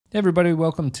Hey everybody,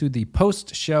 welcome to the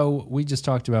post show. We just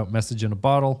talked about Message in a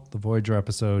Bottle, the Voyager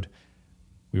episode.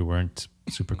 We weren't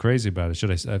super crazy about it.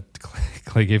 Should I say?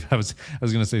 Clay gave. I was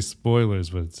going to say spoilers,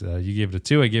 but you gave it a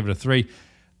 2. I gave it a 3.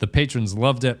 The patrons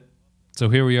loved it, so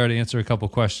here we are to answer a couple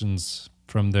questions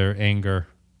from their anger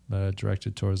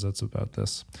directed towards us about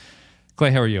this.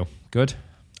 Clay, how are you? Good.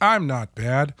 I'm not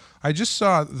bad. I just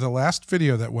saw the last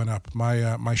video that went up.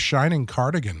 My shining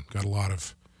cardigan got a lot of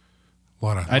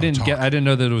talk. I didn't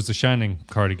know that it was a shining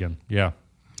cardigan. Yeah.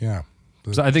 Yeah.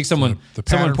 So I think someone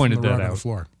pointed that out.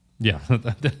 Floor. Yeah.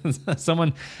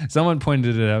 someone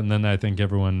pointed it out, and then I think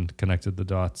everyone connected the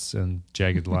dots and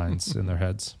jagged lines in their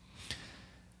heads.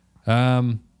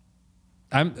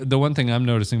 The one thing I'm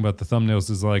noticing about the thumbnails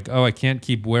is like, oh, I can't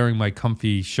keep wearing my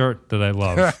comfy shirt that I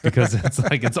love because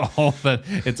it's all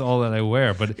that I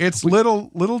wear. But it's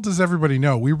little does everybody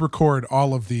know, we record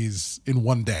all of these in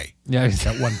one day. Yeah,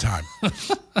 at one time.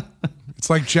 It's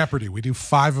like Jeopardy. We do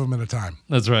 5 of them at a time.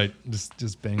 That's right.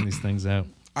 Just bang these things out.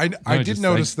 I did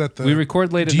notice that we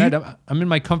record late at night. I'm in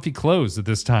my comfy clothes at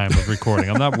this time of recording.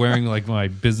 I'm not wearing like my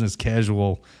business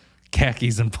casual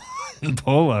khakis and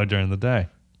polo during the day.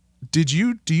 Do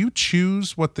you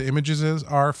choose what the images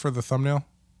are for the thumbnail?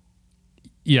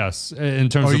 Yes, in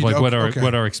terms of like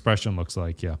what our expression looks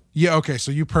like. Yeah. Yeah. Okay.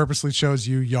 So you purposely chose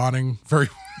you yawning very.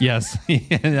 Yes. I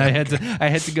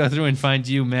had to go through and find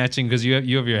you matching because you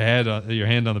have your hand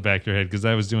on the back of your head because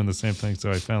I was doing the same thing.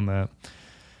 So I found that.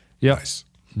 Yep. Nice.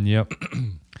 Yep.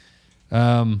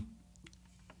 I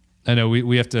know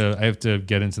I have to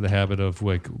get into the habit of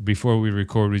like before we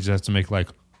record, we just have to make like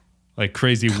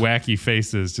crazy wacky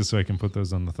faces just so I can put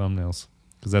those on the thumbnails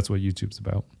because that's what YouTube's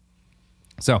about.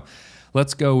 So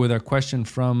let's go with our question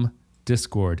from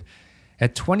Discord.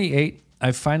 At 28,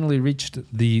 I've finally reached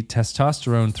the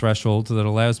testosterone threshold that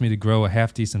allows me to grow a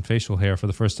half-decent facial hair for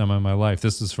the first time in my life.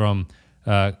 This is from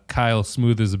Kyle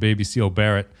Smooth as a Baby Seal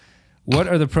Barrett. What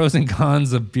are the pros and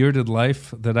cons of bearded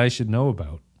life that I should know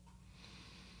about?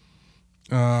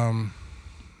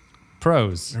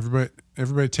 Pros.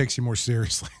 Everybody takes you more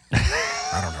seriously.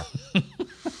 I don't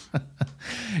know.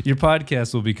 Your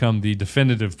podcast will become the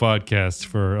definitive podcast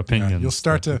for opinions. Yeah, you'll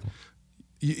start to.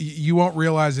 You won't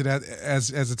realize it as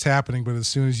it's happening, but as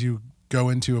soon as you go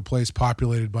into a place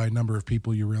populated by a number of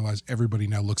people, you realize everybody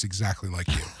now looks exactly like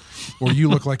you, or you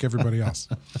look like everybody else.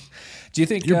 Do you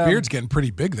think your beard's getting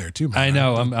pretty big there too, man? I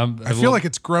know. I feel like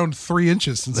it's grown 3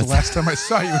 inches since the last time I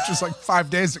saw you, which was like 5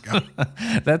 days ago.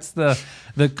 That's the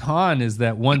con is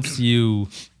that once you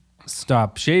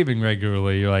stop shaving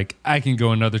regularly, you're like, I can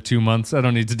go another 2 months. I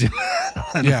don't need to do.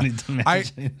 I don't need to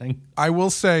manage anything. I will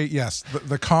say yes.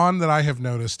 The con that I have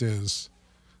noticed is,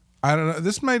 I don't know.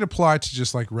 This might apply to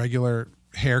just like regular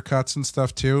haircuts and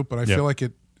stuff too, but I feel like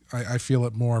it. I feel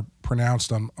it more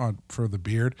pronounced on for the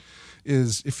beard.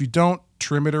 Is if you don't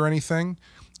trim it or anything,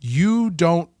 you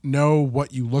don't know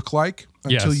what you look like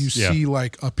until you see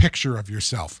like a picture of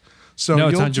yourself. So no,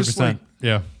 you'll it's 100%. just like,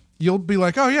 you'll be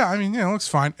like, oh yeah, I mean, it looks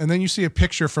fine. And then you see a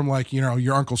picture from like,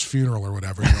 your uncle's funeral or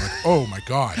whatever. And you're like, oh my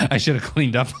God. I should have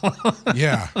cleaned up.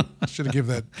 Yeah. Should have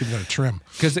given that a trim.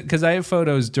 Because I have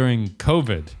photos during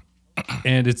COVID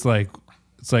and it's like,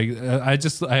 I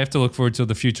have to look forward to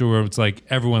the future where it's like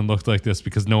everyone looked like this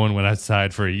because no one went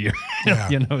outside for a year. Yeah.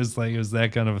 It was that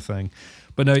kind of a thing.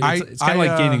 But no, it's kind of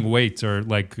like gaining weight or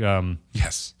like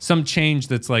some change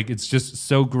that's like it's just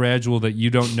so gradual that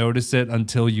you don't notice it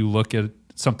until you look at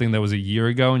something that was a year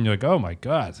ago and you're like, oh my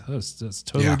God, that's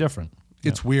totally different.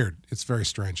 It's weird. It's very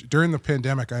strange. During the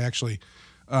pandemic, I actually,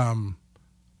 I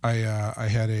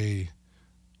had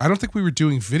I don't think we were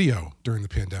doing video during the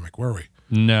pandemic, were we?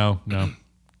 No.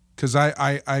 Because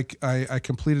I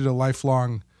completed a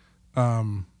lifelong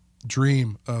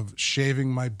dream of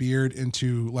shaving my beard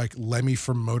into like Lemmy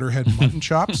from Motorhead mutton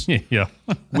chops. Yeah.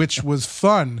 Which was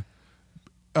fun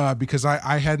because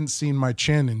I hadn't seen my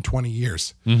chin in 20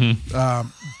 years. Mm-hmm.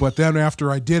 But then after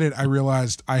I did it, I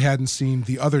realized I hadn't seen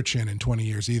the other chin in 20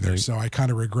 years either. Right. So I kind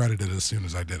of regretted it as soon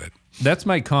as I did it. That's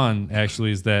my con,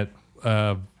 actually, is that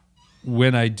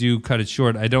when I do cut it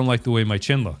short, I don't like the way my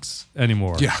chin looks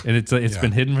anymore. Yeah. And it's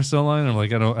been hidden for so long. And I'm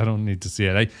like, I don't need to see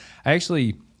it.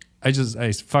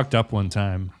 I fucked up one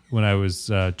time when I was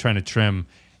trying to trim,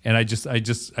 and I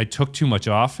took too much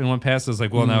off in one pass. I was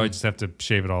like, well, now I just have to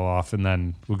shave it all off, and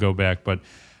then we'll go back. But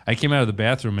I came out of the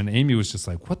bathroom, and Amy was just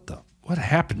like, what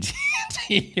happened to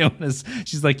you?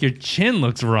 She's like, your chin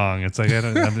looks wrong. It's like, I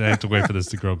have to wait for this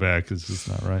to grow back. It's just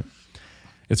not right.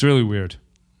 It's really weird.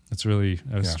 It's really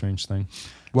a strange thing.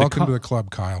 Welcome to the club,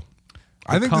 Kyle.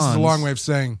 I think this is a long way of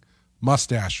saying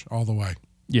mustache all the way.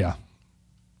 Yeah.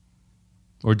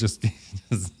 Or just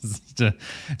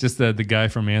the guy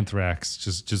from Anthrax.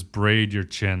 Just braid your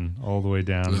chin all the way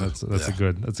down. That's a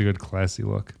good classy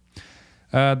look.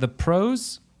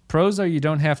 The pros are you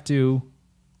don't have to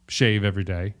shave every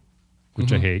day,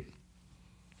 which I hate.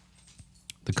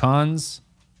 The cons,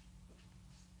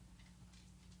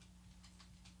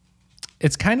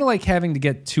 it's kind of like having to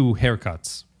get 2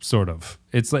 haircuts, sort of.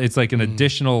 It's like an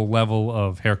additional level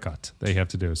of haircut they have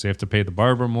to do. So you have to pay the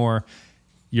barber more.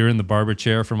 You're in the barber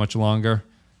chair for much longer.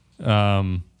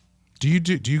 Do you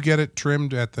get it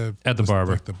trimmed at the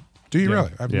barber? Do you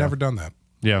really? I've never done that.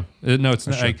 Yeah, no, it's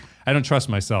not. I don't trust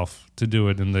myself to do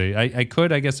it in the. I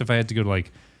could, I guess, if I had to go to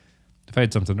if I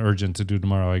had something urgent to do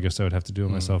tomorrow, I guess I would have to do it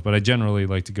myself. But I generally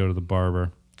like to go to the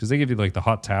barber because they give you like the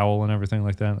hot towel and everything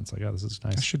like that. It's like, oh, this is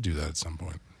nice. I should do that at some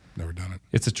point. Never done it.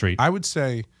 It's a treat. I would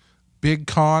say, big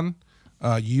con,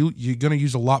 you're going to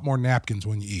use a lot more napkins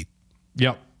when you eat.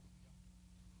 Yep.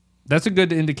 That's a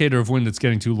good indicator of when it's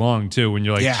getting too long too. When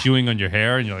you're like chewing on your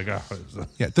hair and you're like, oh.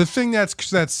 Yeah. The thing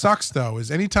that sucks though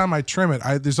is anytime I trim it,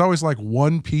 there's always like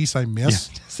one piece I miss.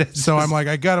 Yeah. So I'm like,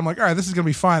 all right, this is gonna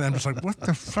be fine. I'm just like, what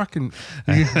the fucking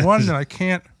one that I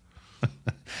can't.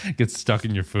 Gets stuck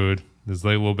in your food. There's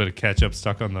like a little bit of ketchup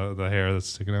stuck on the hair that's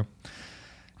sticking out.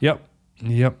 Yep.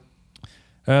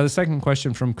 The second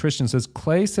question from Christian says,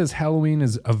 Clay says Halloween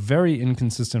is a very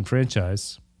inconsistent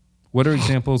franchise. What are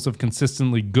examples of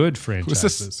consistently good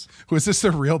franchises? Was this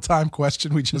a real-time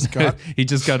question we just got? He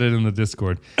just got it in the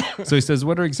Discord. So he says,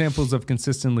 what are examples of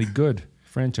consistently good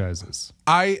franchises?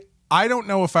 I don't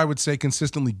know if I would say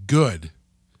consistently good,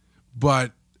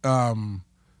 but the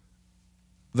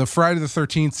Friday the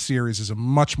 13th series is a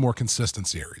much more consistent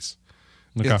series.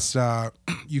 Okay. It's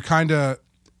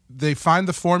they find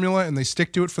the formula and they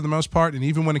stick to it for the most part, and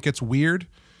even when it gets weird,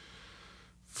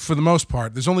 for the most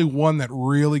part, there's only one that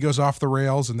really goes off the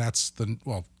rails, and that's 2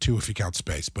 if you count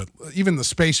space. But even the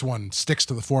space one sticks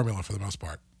to the formula for the most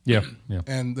part. Yeah.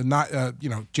 And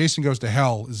Jason Goes to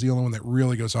Hell is the only one that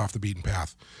really goes off the beaten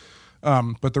path.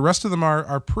 But the rest of them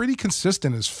are pretty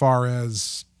consistent as far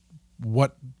as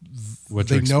what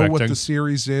they know what the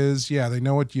series is. Yeah, they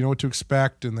know what to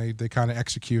expect, and they kind of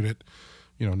execute it.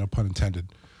 No pun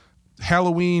intended.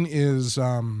 Halloween is.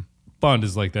 Bond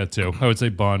is like that too. I would say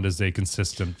Bond is a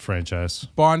consistent franchise.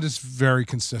 Bond is very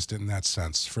consistent in that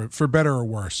sense, for better or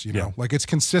worse. Like it's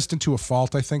consistent to a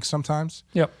fault. I think sometimes.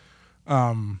 Yep.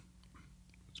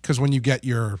 Because when you get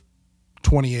your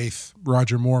 28th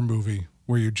Roger Moore movie,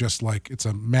 where you're just like it's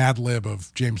a Mad Lib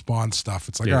of James Bond stuff,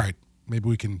 it's like all right, maybe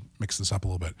we can mix this up a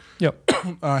little bit. Yep.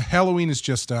 Halloween is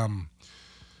just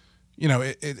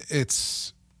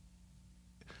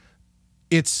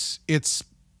it's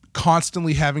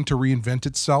constantly having to reinvent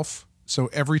itself. So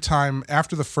every time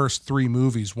after the first 3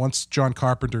 movies, once John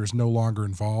Carpenter is no longer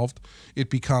involved, it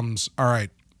becomes, all right,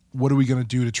 what are we going to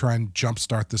do to try and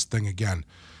jumpstart this thing again?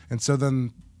 And so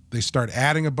then they start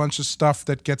adding a bunch of stuff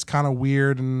that gets kind of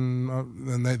weird,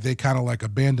 and they kind of like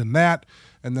abandon that.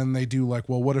 And then they do like,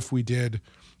 well, what if we did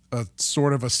a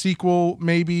sort of a sequel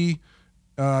maybe,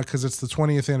 because it's the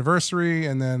 20th anniversary,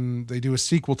 and then they do a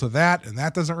sequel to that, and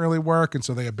that doesn't really work, and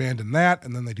so they abandon that,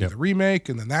 and then they do the remake,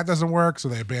 and then that doesn't work, so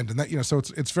they abandon that. So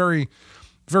it's very,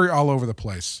 very all over the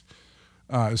place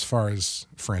as far as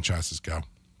franchises go.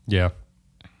 Yeah.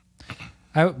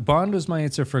 Bond was my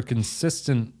answer for a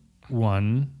consistent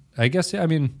one. I guess,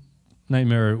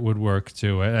 Nightmare would work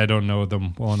too. I don't know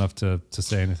them well enough to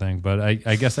say anything, but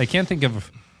I guess I can't think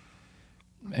of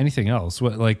anything else.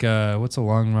 What's a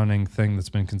long-running thing that's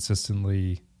been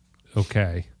consistently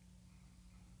okay?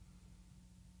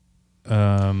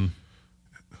 Yeah,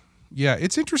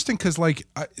 it's interesting because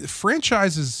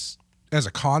franchises as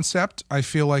a concept, I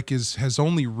feel like has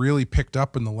only really picked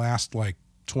up in the last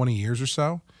 20 years or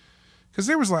so. Because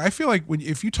there was I feel like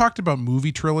if you talked about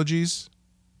movie trilogies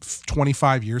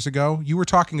 25 years ago, you were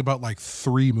talking about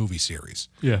 3 movie series.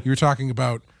 Yeah, you were talking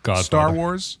about Godfather. Star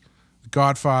Wars,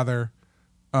 Godfather,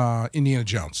 Indiana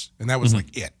Jones, and that was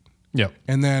it. Yep.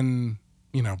 And then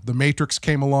The Matrix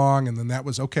came along, and then that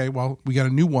was okay. Well, we got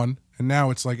a new one, and now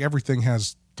it's everything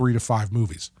has 3 to 5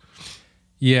 movies.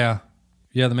 Yeah,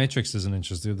 The Matrix isn't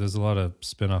interesting. There's a lot of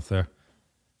spin-off there.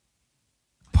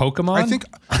 Pokemon? I think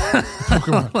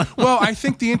Pokemon. Well, I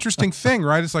think the interesting thing,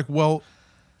 right? It's what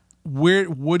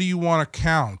do you want to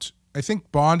count? I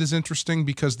think Bond is interesting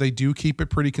because they do keep it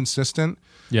pretty consistent.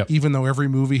 Yep. Even though every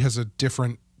movie has a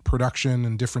different production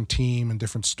and different team and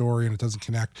different story, and it doesn't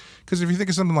connect. Because if you think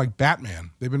of something like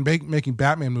Batman, they've been making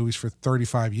Batman movies for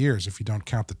 35 years if you don't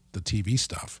count the TV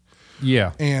stuff.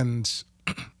 Yeah. And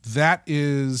that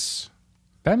is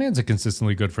Batman's a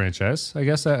consistently good franchise. I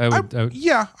guess I would.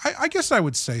 I guess I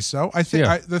would say so. I think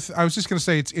I was just going to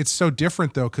say it's so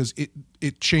different though because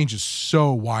it changes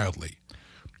so wildly.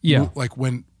 Yeah, like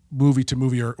when movie to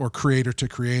movie or creator to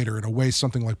creator in a way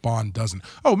something like Bond doesn't.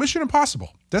 Oh, Mission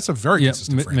Impossible. That's a very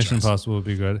consistent franchise. Mission Impossible would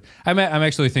be good. I'm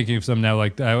actually thinking of some now.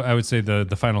 Like I would say the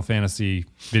Final Fantasy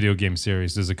video game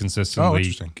series is a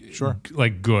consistently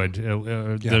like good.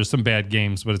 There's some bad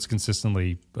games, but it's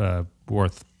consistently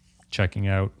worth checking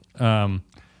out. Batman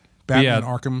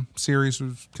Arkham series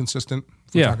was consistent.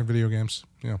 If we're talking video games.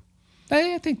 Yeah,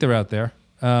 I think they're out there.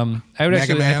 I would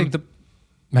actually. I think the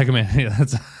Mega Man. Yeah,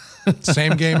 that's.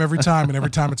 Same game every time, and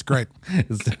every time it's great.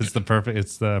 It's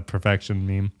the perfection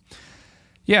meme.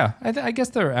 Yeah, I guess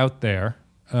they're out there,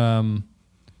 and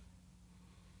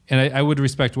I would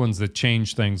respect ones that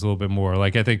change things a little bit more.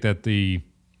 Like I think that the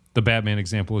Batman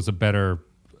example is a better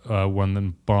one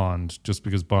than Bond, just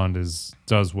because Bond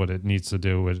does what it needs to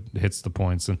do. It hits the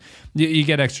points, and you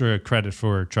get extra credit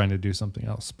for trying to do something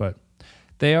else. But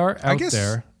they are out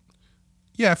there.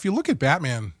 Yeah, if you look at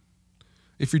Batman.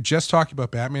 If you're just talking about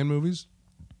Batman movies,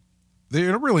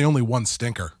 there's really only one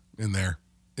stinker in there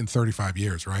in 35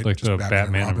 years, right? Like just the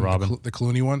Batman and Robin. The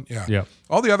Clooney one, yeah. Yeah.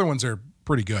 All the other ones are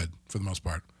pretty good for the most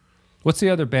part. What's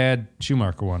the other bad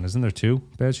Schumacher one? Isn't there two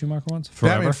bad Schumacher ones?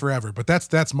 Batman Forever, but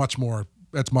that's much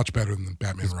better than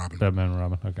Batman and Robin. Batman and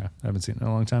Robin, okay. I haven't seen it in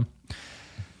a long time.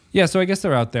 Yeah, so I guess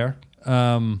they're out there.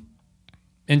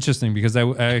 Interesting, because I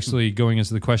actually, going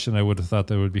into the question, I would have thought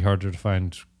that it would be harder to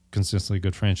find consistently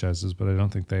good franchises, but I don't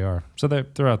think they are. So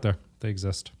they're out there. They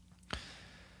exist.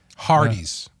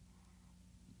 Hardee's.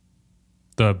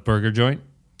 The burger joint?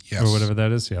 Yes. Or whatever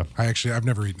that is, yeah. I've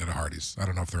never eaten at a Hardee's. I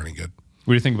don't know if they're any good.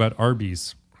 What do you think about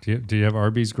Arby's? Do you have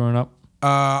Arby's growing up?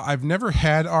 I've never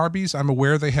had Arby's. I'm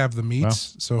aware they have the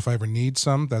meats, so if I ever need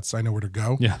some, I know where to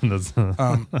go. Yeah, that's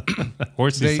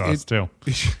horsey sauce too.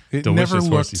 It delicious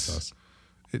horsey sauce.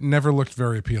 It never looked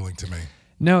very appealing to me.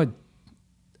 No,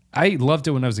 I loved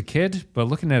it when I was a kid, but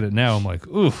looking at it now, I'm like,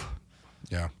 ooh.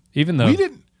 Yeah. Even though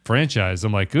franchise,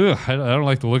 I'm like, ooh, I don't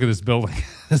like the look of this building.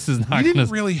 This is not. We didn't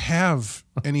really have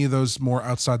any of those more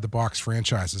outside the box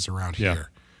franchises around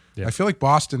here. Yeah. I feel like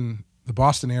the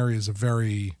Boston area is a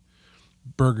very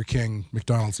Burger King,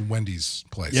 McDonald's, and Wendy's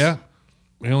place. Yeah.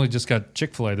 We only just got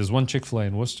Chick-fil-A. There's one Chick-fil-A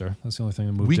in Worcester. That's the only thing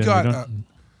that moved in.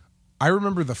 I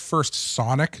remember the first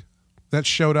Sonic that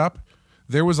showed up.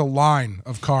 There was a line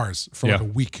of cars for like a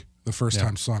week the first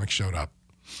time Sonic showed up.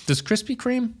 Does Krispy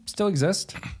Kreme still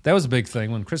exist? That was a big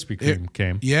thing when Krispy Kreme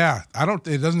came. Yeah.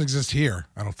 It doesn't exist here,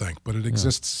 I don't think, but it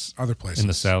exists other places. In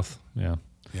the South, yeah.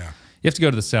 Yeah. You have to go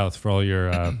to the South for all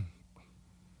your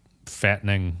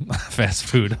fattening fast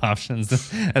food options.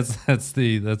 That's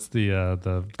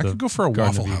the I could go for a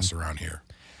Waffle House around here.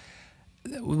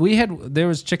 There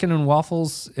was chicken and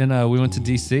waffles we went to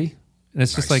DC. And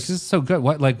it's just like, this is so good.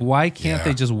 Why can't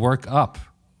they just work up?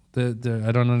 I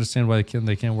don't understand why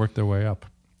they can't work their way up.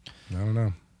 I don't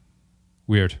know.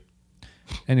 Weird.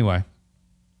 Anyway,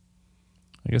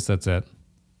 I guess that's it.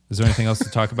 Is there anything else to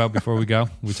talk about before we go?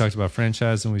 We talked about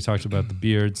franchise and we talked about the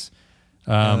beards.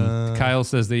 Kyle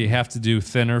says that you have to do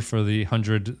thinner for the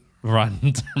 100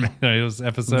 Rotten Tomatoes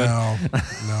episode. No,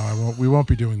 I won't. We won't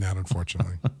be doing that,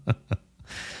 unfortunately.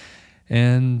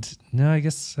 And no, I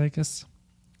guess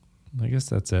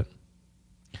that's it.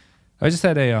 I just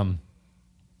had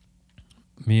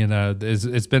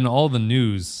it's been all the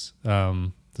news.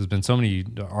 There's been so many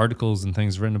articles and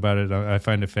things written about it. I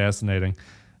find it fascinating.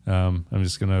 I'm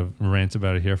just going to rant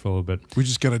about it here for a little bit. We're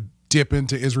just going to dip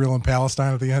into Israel and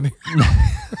Palestine at the end.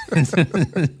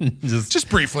 just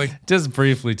briefly. Just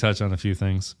briefly touch on a few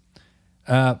things.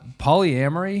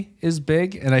 Polyamory is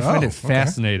big, and I find it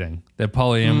fascinating that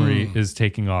polyamory is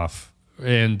taking off.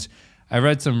 And I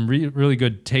read some really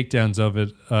good takedowns of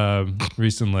it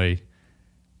recently,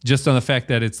 just on the fact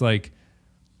that it's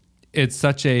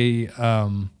such a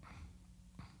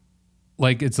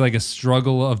it's like a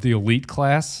struggle of the elite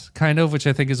class, kind of, which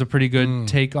I think is a pretty good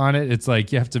take on it. It's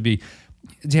like you have to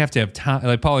have time.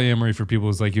 Like polyamory for people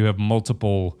is like you have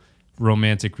multiple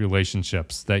romantic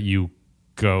relationships that you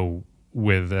go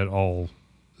with at all.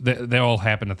 They all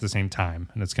happen at the same time,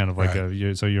 and it's kind of like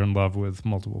so you're in love with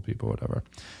multiple people, whatever.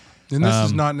 And this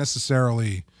is not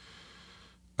necessarily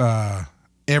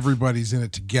everybody's in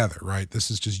it together, right? This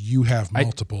is just you have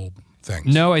multiple things.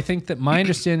 No, I think that my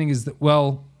understanding is that,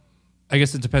 well, I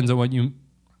guess it depends on what you...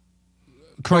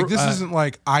 Like this isn't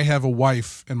like I have a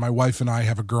wife and my wife and I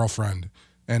have a girlfriend,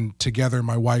 and together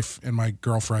my wife and my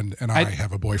girlfriend and I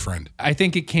have a boyfriend. I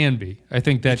think it can be. I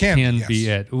think that can be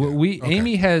it. Yeah.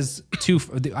 Amy has two...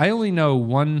 I only know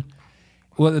one...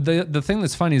 Well, the thing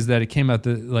that's funny is that it came out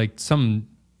that some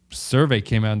survey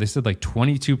came out and they said like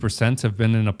 22% have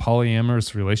been in a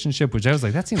polyamorous relationship, which I was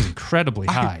like, that seems incredibly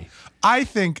high. I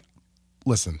think,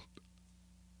 listen,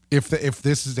 if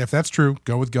that's true,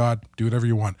 go with God, do whatever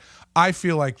you want. I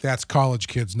feel like that's college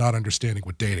kids not understanding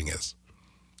what dating is.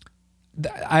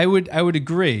 I would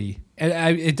agree.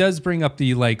 And it does bring up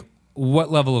the like,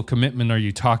 what level of commitment are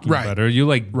you talking about? Are you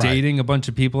like dating a bunch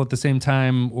of people at the same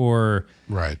time, or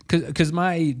Because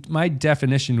my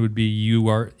definition would be you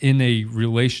are in a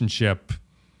relationship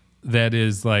that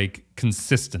is like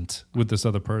consistent with this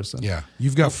other person. Yeah,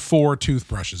 you've got 4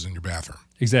 toothbrushes in your bathroom.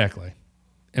 Exactly,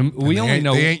 and we only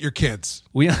know they ain't your kids.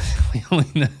 We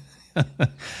only know.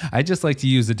 I just like to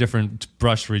use a different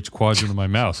brush for each quadrant of my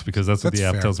mouth because that's what the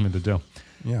app tells me to do.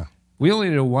 Yeah. We only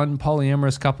know one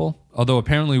polyamorous couple, although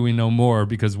apparently we know more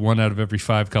because 1 out of every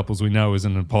 5 couples we know is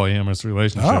in a polyamorous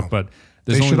relationship. But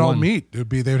they should all meet. They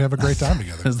would have a great time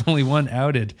together. There's only one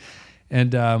outed,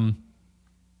 and I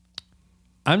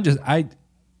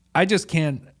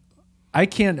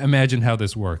can't imagine how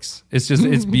this works.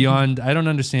 It's beyond. I don't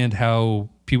understand how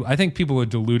people. I think people are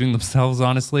deluding themselves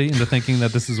honestly into thinking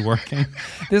that this is working.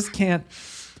 This can't.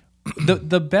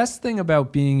 The best thing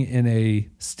about being in a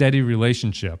steady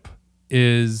relationship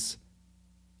is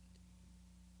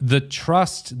the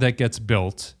trust that gets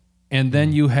built, and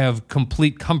then you have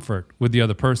complete comfort with the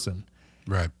other person.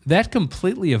 Right. That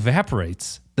completely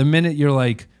evaporates the minute you're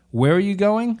like, where are you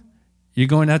going? You're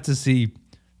going out to see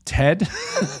Ted?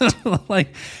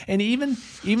 Like, and even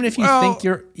if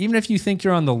you think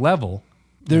you're on the level,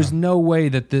 there's no way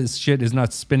that this shit is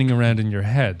not spinning around in your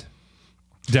head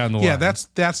down the line. Yeah,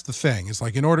 that's the thing. It's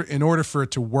like in order for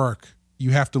it to work,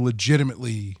 you have to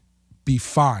legitimately be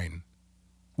fine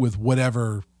with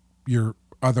whatever your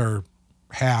other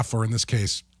half, or in this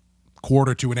case,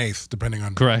 quarter to an eighth, depending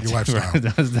on your lifestyle.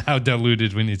 That's how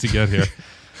diluted we need to get here.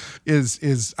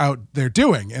 is out there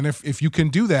doing. And if you can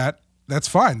do that, that's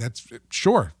fine. That's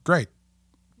sure, great,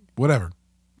 whatever.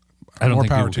 I don't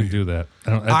think people can do that.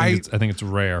 I think it's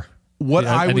rare. What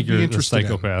I would be interested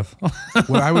psychopath.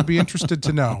 What I would be interested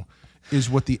to know is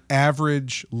what the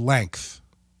average length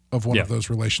of one of those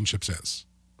relationships is.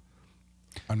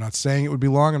 I'm not saying it would be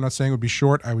long. I'm not saying it would be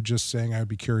short. I would just saying I would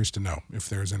be curious to know if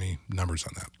there's any numbers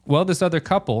on that. Well, this other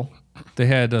couple, they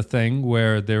had a thing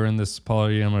where they're in this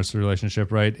polyamorous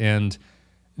relationship, right? And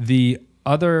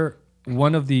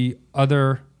one of the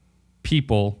other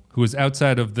people who was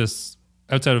outside of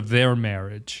their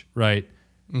marriage, right,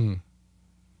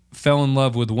 fell in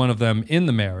love with one of them in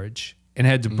the marriage and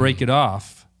had to break it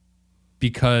off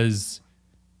because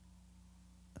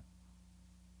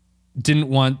didn't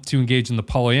want to engage in the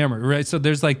polyamory, right? So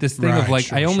there's like this thing of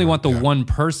like, I only want the one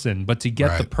person, but to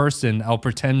get the person, I'll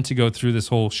pretend to go through this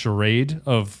whole charade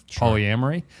of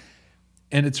polyamory.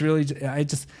 And it's really, I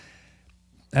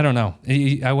don't know.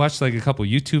 I watched like a couple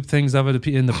YouTube things of it,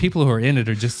 and the people who are in it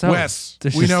are just so... Wes,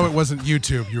 we know it wasn't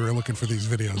YouTube you were looking for these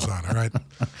videos on, all right?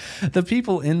 The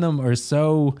people in them are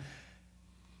so...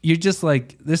 You're just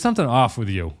like, there's something off with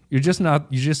you. You're just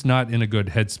not in a good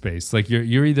headspace. Like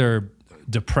you're either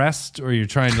depressed or you're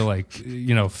trying to like,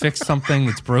 fix something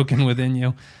that's broken within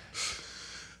you.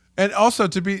 And also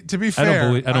to be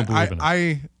fair, I don't believe in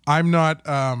it. I'm not,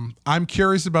 I'm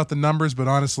curious about the numbers, but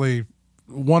honestly,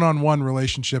 one-on-one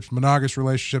relationships, monogamous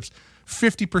relationships,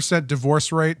 50%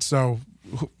 divorce rate. So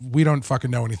we don't fucking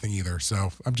know anything either.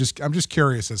 So I'm just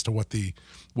curious as to what the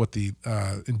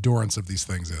endurance of these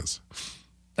things is.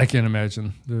 I can't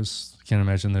imagine there's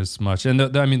much. And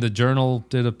the Journal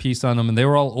did a piece on them, and they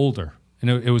were all older, and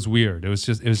it was weird. It was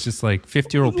just like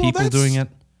 50-year-old people doing it.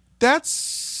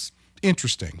 That's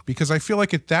interesting because I feel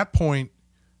like at that point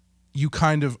you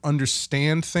kind of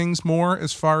understand things more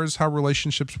as far as how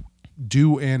relationships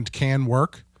do and can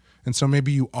work, and so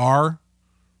maybe you are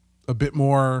a bit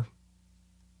more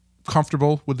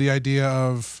comfortable with the idea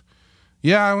of,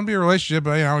 yeah, I want to be in a relationship,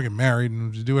 but I want to get married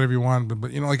and do whatever you want.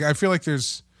 But like I feel like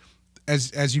there's,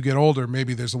 as you get older,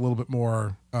 maybe there's a little bit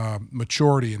more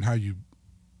maturity in how you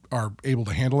are able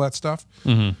to handle that stuff.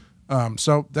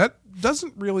 So that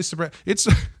doesn't really surprise. It's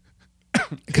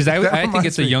because I think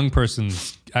it's a young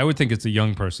person's. I would think it's a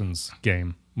young person's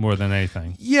game more than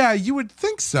anything. Yeah, you would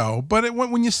think so, but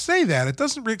when you say that, it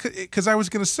doesn't. Because I was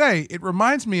going to say it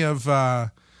reminds me of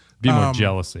be more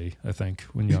jealousy. I think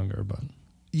when younger, but.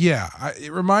 Yeah,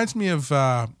 it reminds me of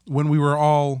when we were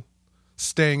all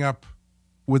staying up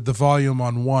with the volume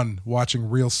on 1 watching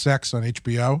Real Sex on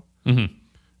HBO,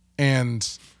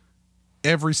 and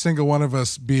every single one of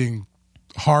us being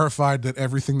horrified that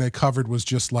everything they covered was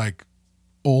just like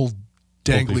old,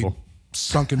 dangly,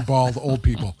 sunken, bald old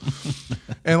people.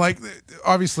 And like,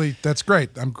 obviously, that's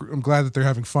great. I'm glad that they're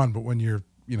having fun, but when you're,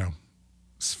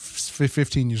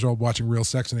 15 years old watching real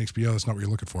sex on HBO. That's not what you're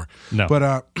looking for. No.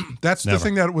 But that's the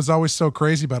thing that was always so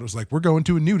crazy about it. Was like, we're going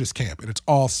to a nudist camp, and it's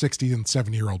all 60 and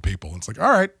 70-year-old people. And it's like,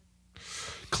 all right,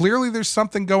 clearly there's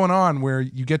something going on where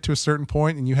you get to a certain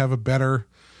point and you have a better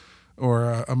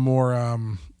or a more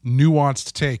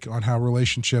nuanced take on how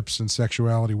relationships and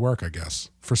sexuality work, I guess.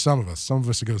 For some of us. Some of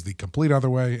us, it goes the complete other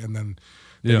way, and then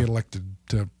they get elected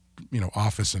to,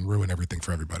 office and ruin everything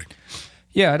for everybody.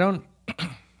 Yeah, I don't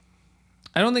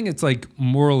think it's like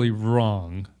morally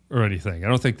wrong or anything. I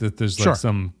don't think that there's like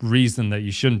some reason that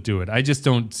you shouldn't do it. I just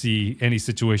don't see any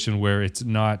situation where it's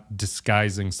not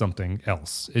disguising something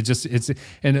else. I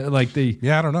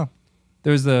don't know.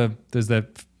 There's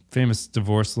that famous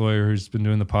divorce lawyer who's been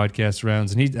doing the podcast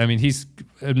rounds, and he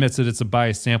admits that it's a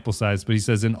biased sample size, but he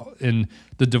says in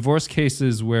the divorce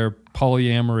cases where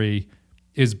polyamory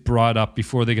is brought up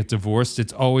before they get divorced,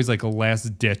 it's always like a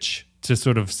last ditch to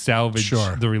sort of salvage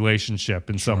the relationship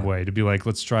in some way, to be like,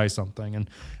 let's try something. And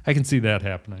I can see that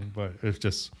happening, but it's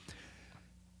just,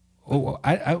 but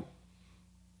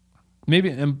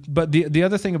the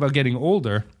other thing about getting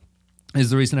older is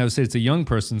the reason I would say it's a young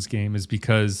person's game is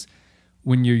because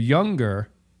when you're younger,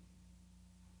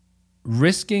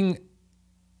 risking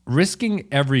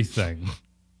everything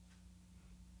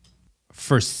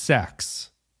for sex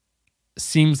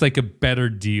seems like a better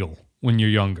deal when you're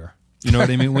younger. You know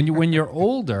what I mean? When you're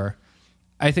older,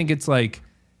 I think it's like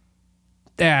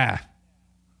you have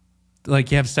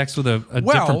sex with a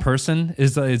different person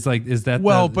is that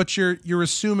well, but you're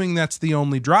assuming that's the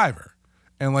only driver,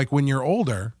 and like when you're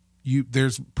older,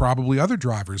 there's probably other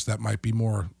drivers that might be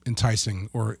more enticing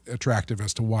or attractive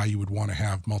as to why you would want to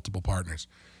have multiple partners.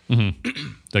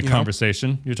 Mm-hmm. The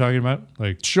conversation you're talking about,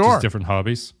 like just different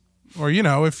hobbies, or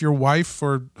if your wife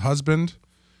or husband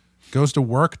goes to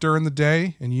work during the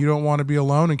day and you don't want to be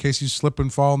alone in case you slip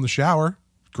and fall in the shower,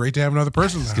 great to have another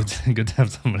person. It's good to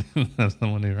have somebody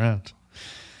around.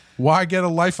 Why get a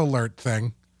life alert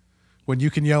thing when you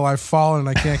can yell, "I've fallen and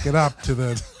I can't get up"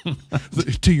 to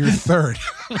to your third?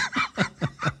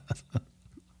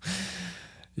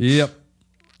 Yep.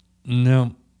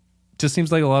 No, just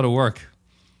seems like a lot of work.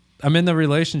 I'm in the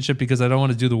relationship because I don't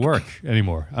want to do the work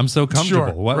anymore. I'm so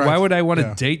comfortable. Why would I want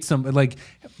to date somebody? Like,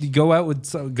 you go out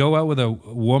with a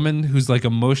woman who's like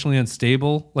emotionally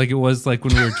unstable, like it was like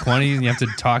when we were 20, and you have to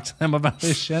talk to them about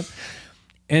this shit.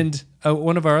 And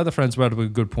one of our other friends brought up a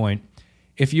good point.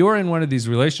 If you're in one of these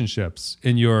relationships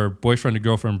and your boyfriend or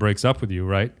girlfriend breaks up with you,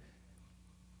 right?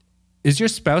 Is your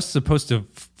spouse supposed to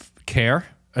care?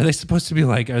 Are they supposed to be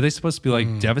like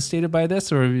devastated by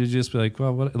this, or you just be like,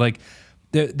 well, what? Like,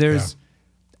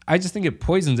 I just think it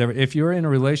poisons if you're in a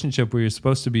relationship where you're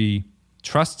supposed to be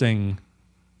trusting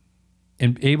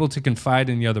and able to confide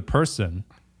in the other person,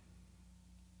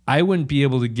 I wouldn't be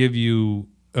able to give you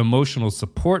emotional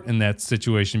support in that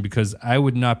situation because I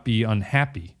would not be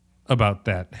unhappy about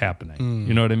that happening.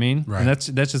 You know what I mean? Right. And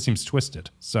that just seems twisted.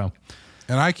 So,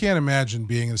 and I can't imagine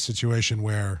being in a situation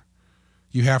where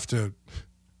your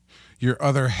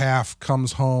other half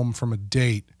comes home from a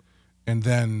date and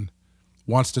then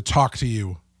wants to talk to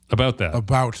you about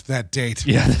that date.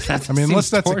 Yeah, unless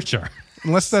that's torture.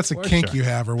 Unless that's a kink you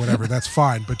have or whatever, that's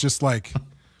fine. But just like,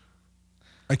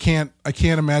 I can't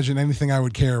imagine anything I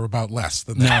would care about less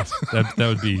than that.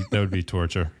 No, that would be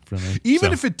torture for me.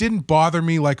 Even if it didn't bother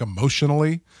me like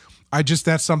emotionally,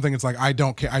 that's something. It's like I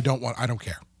don't care. I don't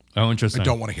care. Oh, interesting. I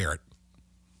don't want to hear it.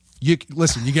 You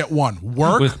get one: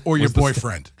 work or your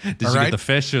boyfriend. Did you get the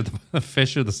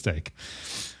fish or the steak?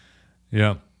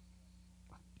 Yeah.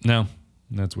 No,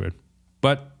 that's weird.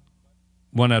 But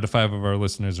 1 out of 5 of our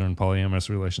listeners are in polyamorous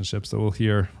relationships, so we'll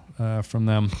hear from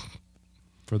them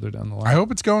further down the line. I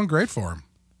hope it's going great for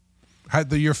them.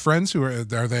 Your friends, are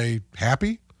they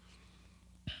happy?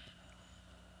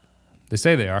 They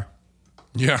say they are.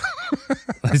 Yeah.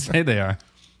 They say they are.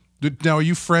 Now, are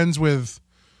you friends with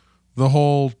the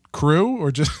whole crew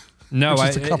or just... No,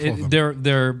 just a couple of them?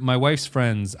 They're my wife's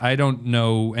friends. I don't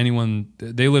know anyone.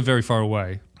 They live very far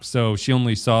away. So she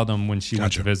only saw them when she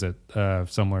went to visit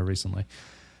somewhere recently.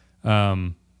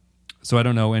 So I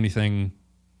don't know anything.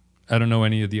 I don't know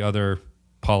any of the other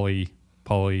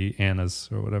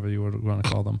Polyannas or whatever you would want to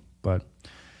call them. But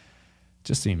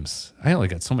just seems I only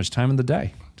got so much time in the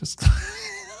day. Just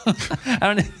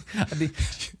I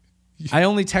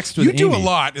only text with Amy. You do a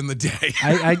lot in the day.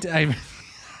 I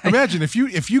imagine if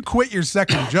you quit your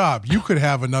second job, you could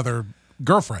have another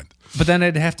girlfriend. But then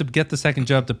I'd have to get the second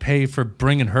job to pay for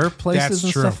bringing her places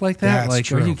and stuff like that.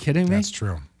 Are you kidding me? That's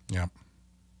true. Yeah.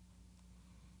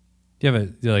 Yeah, but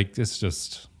it's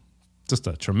just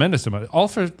a tremendous amount.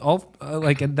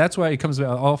 And that's why it comes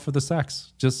about all for the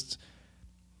sex. Just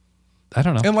I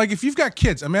don't know. And like, if you've got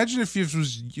kids, imagine if it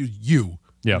was you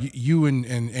and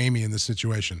Amy in this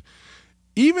situation.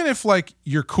 Even if like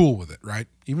you're cool with it, right?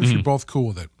 Even if you're both cool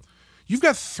with it, you've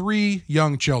got 3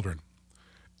 young children.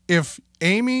 If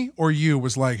Amy or you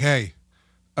was like, "Hey,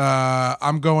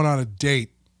 I'm going on a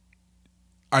date.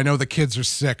 I know the kids are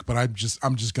sick, but I'm just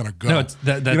gonna go." No,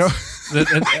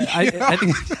 I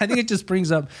think it just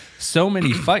brings up so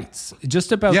many fights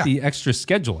just about the extra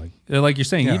scheduling. Like you're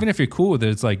saying, even if you're cool with it,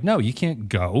 it's like, no, you can't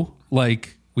go.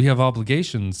 Like, we have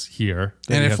obligations here.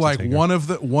 And if like one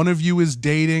of you is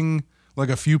dating like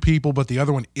a few people, but the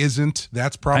other one isn't,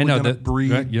 that's probably gonna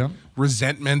breed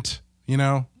resentment. You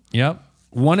know. Yep.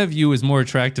 One of you is more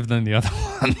attractive than the other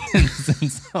one.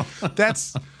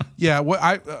 That's what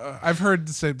I've heard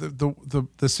say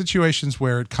the situations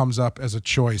where it comes up as a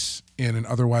choice in an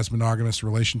otherwise monogamous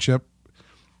relationship.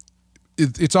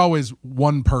 It's always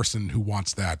one person who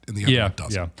wants that, and the other one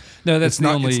doesn't. Yeah, no, that's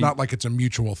it's not like it's a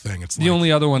mutual thing. It's the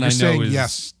only other one I know saying is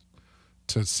yes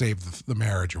to save the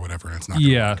marriage or whatever. And it's not.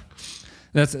 Yeah.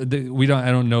 I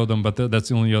don't know them, but that's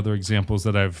the only other examples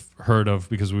that I've heard of,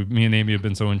 because me and Amy have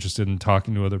been so interested in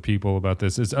talking to other people about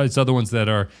this. It's other ones that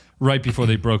are right before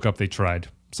they broke up, they tried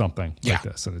something like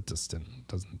this, and it just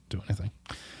doesn't do anything.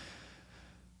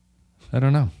 I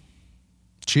don't know.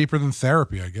 Cheaper than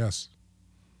therapy, I guess.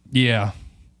 Yeah,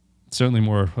 certainly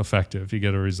more effective. You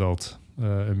get a result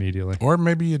immediately, or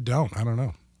maybe you don't. I don't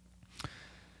know.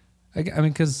 I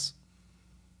mean, because.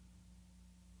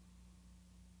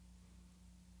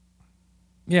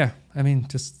 Yeah, I mean,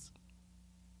 just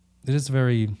it is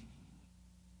very,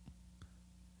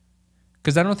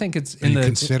 because I don't think it's in the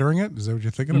considering it. Is that what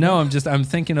you're thinking? No, about? I'm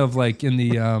thinking of like in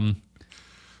the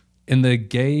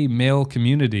gay male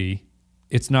community,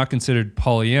 it's not considered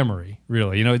polyamory,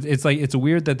 really. You know, it's like it's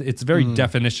weird that it's very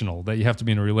definitional that you have to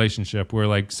be in a relationship, where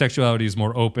like sexuality is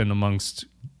more open amongst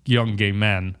young gay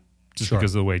men, just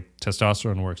because of the way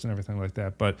testosterone works and everything like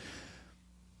that. But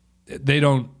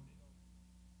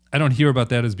I don't hear about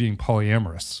that as being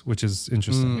polyamorous, which is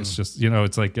interesting. It's just, you know,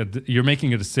 it's like you're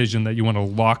making a decision that you want to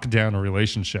lock down a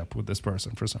relationship with this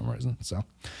person for some reason. So,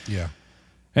 yeah.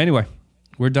 Anyway,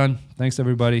 we're done. Thanks,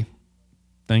 everybody.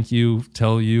 Thank you.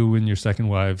 Tell you and your second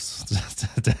wives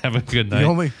to have a good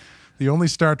night. The only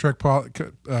Star Trek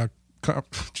the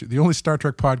only Star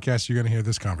Trek podcast you're going to hear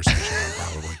this conversation on,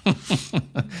 probably.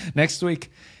 Next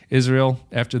week, Israel.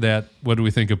 After that, what do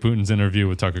we think of Putin's interview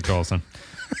with Tucker Carlson?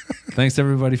 Thanks,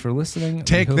 everybody, for listening.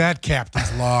 Take that,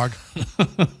 Captain's log.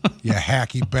 You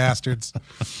hacky bastards.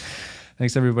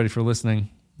 Thanks, everybody, for listening.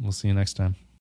 We'll see you next time.